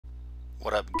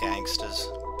What up, gangsters?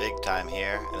 Big time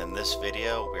here, and in this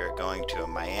video we are going to a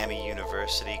Miami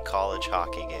University college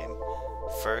hockey game.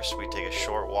 First, we take a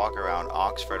short walk around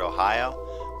Oxford, Ohio,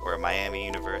 where Miami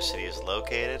University is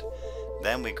located.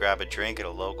 Then we grab a drink at a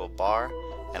local bar,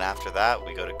 and after that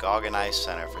we go to Goggin Ice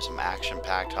Center for some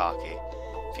action-packed hockey.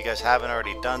 If you guys haven't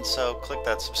already done so, click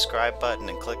that subscribe button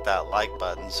and click that like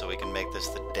button so we can make this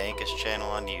the dankest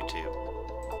channel on YouTube.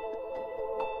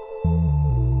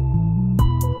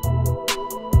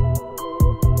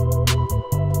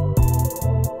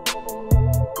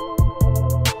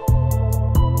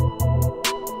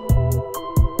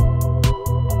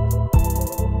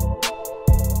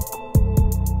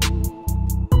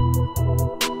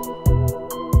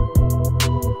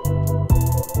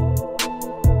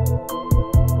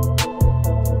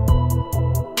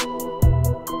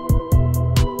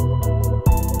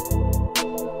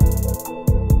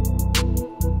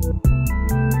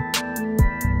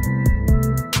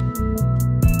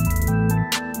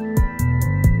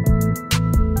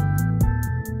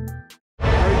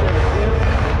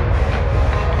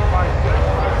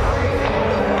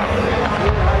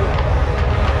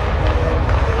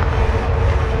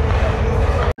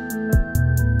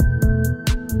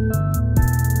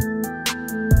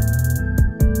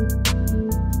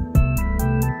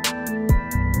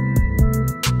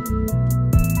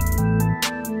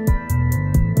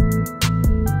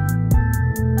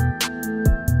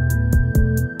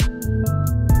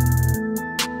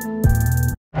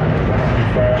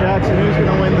 Who's going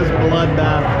to win this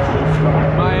bloodbath?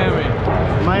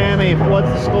 Miami, what's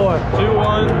the score?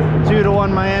 2-1.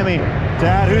 2-1 Miami.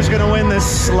 Dad, who's going to win this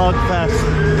slugfest?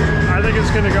 I think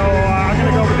it's going to go, I'm going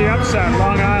to go with the upset,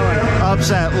 Long Island.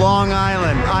 Upset, Long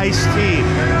Island, iced tea.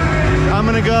 I'm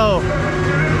going to go.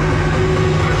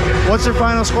 What's their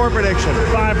final score prediction?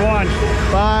 5-1.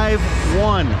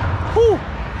 5-1. Whew.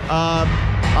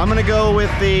 I'm going to go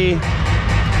with the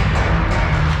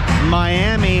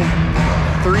Miami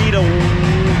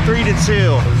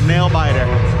 3-2 nail biter.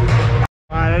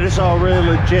 Alright, I just saw a really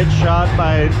legit shot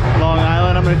by Long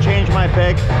Island. I'm gonna change my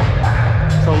pick.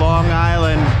 So Long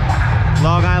Island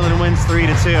wins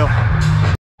 3-2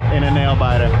 in a nail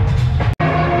biter.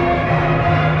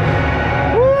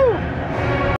 Woo!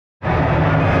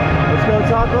 Let's go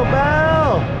Taco Bell!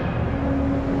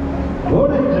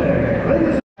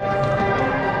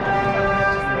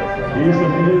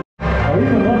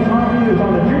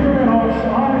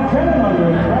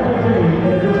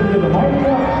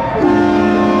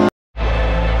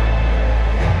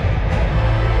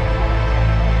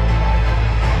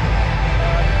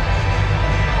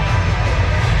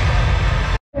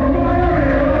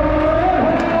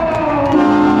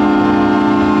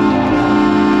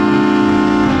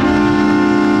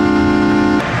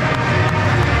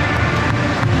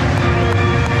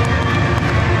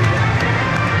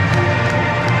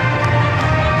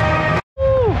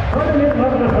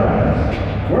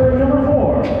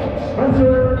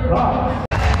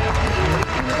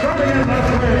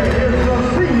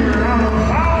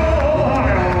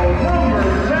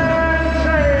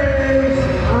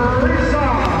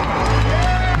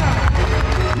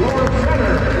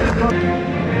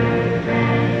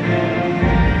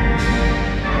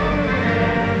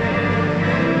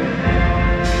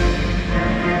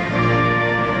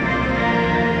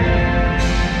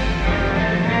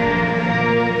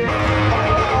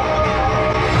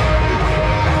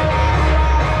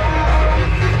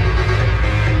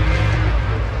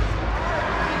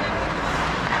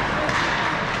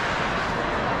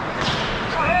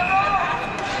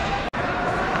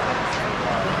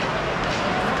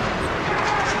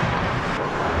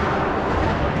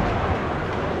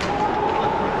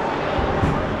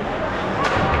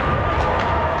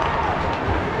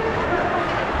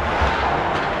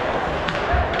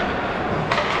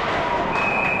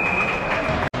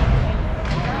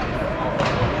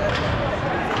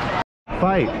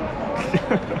 Fight.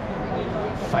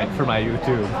 Fight for my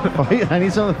YouTube. Fight. I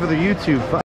need something for the YouTube.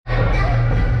 Fight.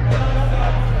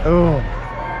 Oh.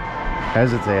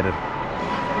 Hesitated.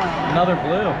 Another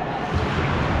blue.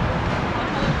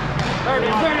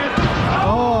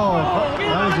 Oh,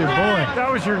 that was your boy. That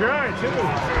was your guy, too.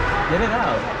 Get it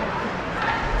out.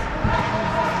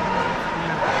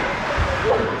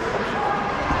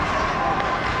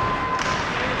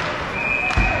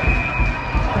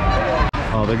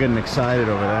 Oh, they're getting excited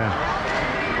over there.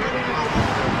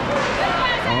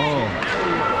 Oh.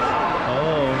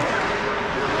 Oh.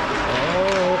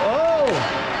 Oh. Oh.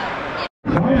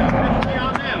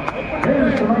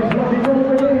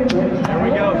 There we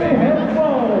go, baby.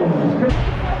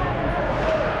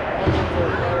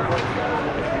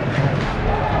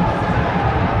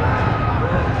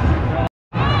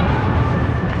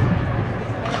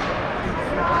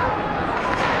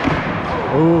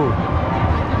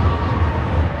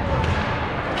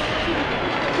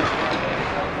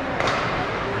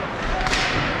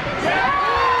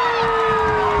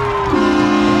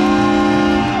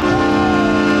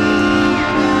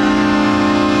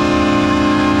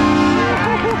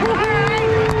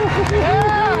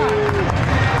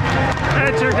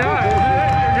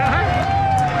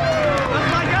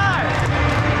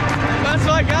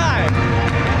 my guy.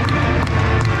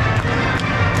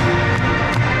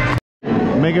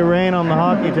 Make it rain on the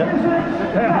hockey.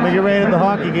 Make it rain at the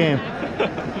hockey game.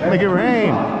 Make it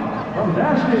rain.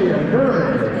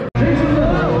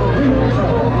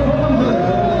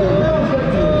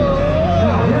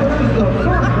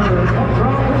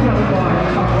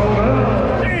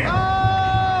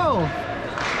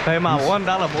 Pay my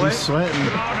 $1, boy. He's sweating.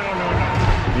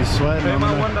 He's sweating. Pay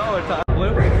my $1, Ty.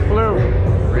 Blue.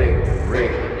 Blue.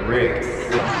 Rick.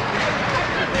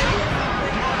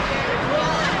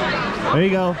 There you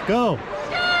go. Go.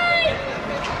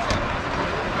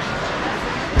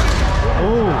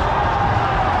 Oh.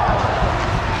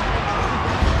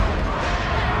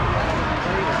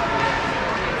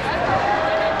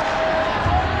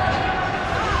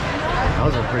 That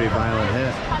was a pretty violent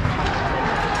hit.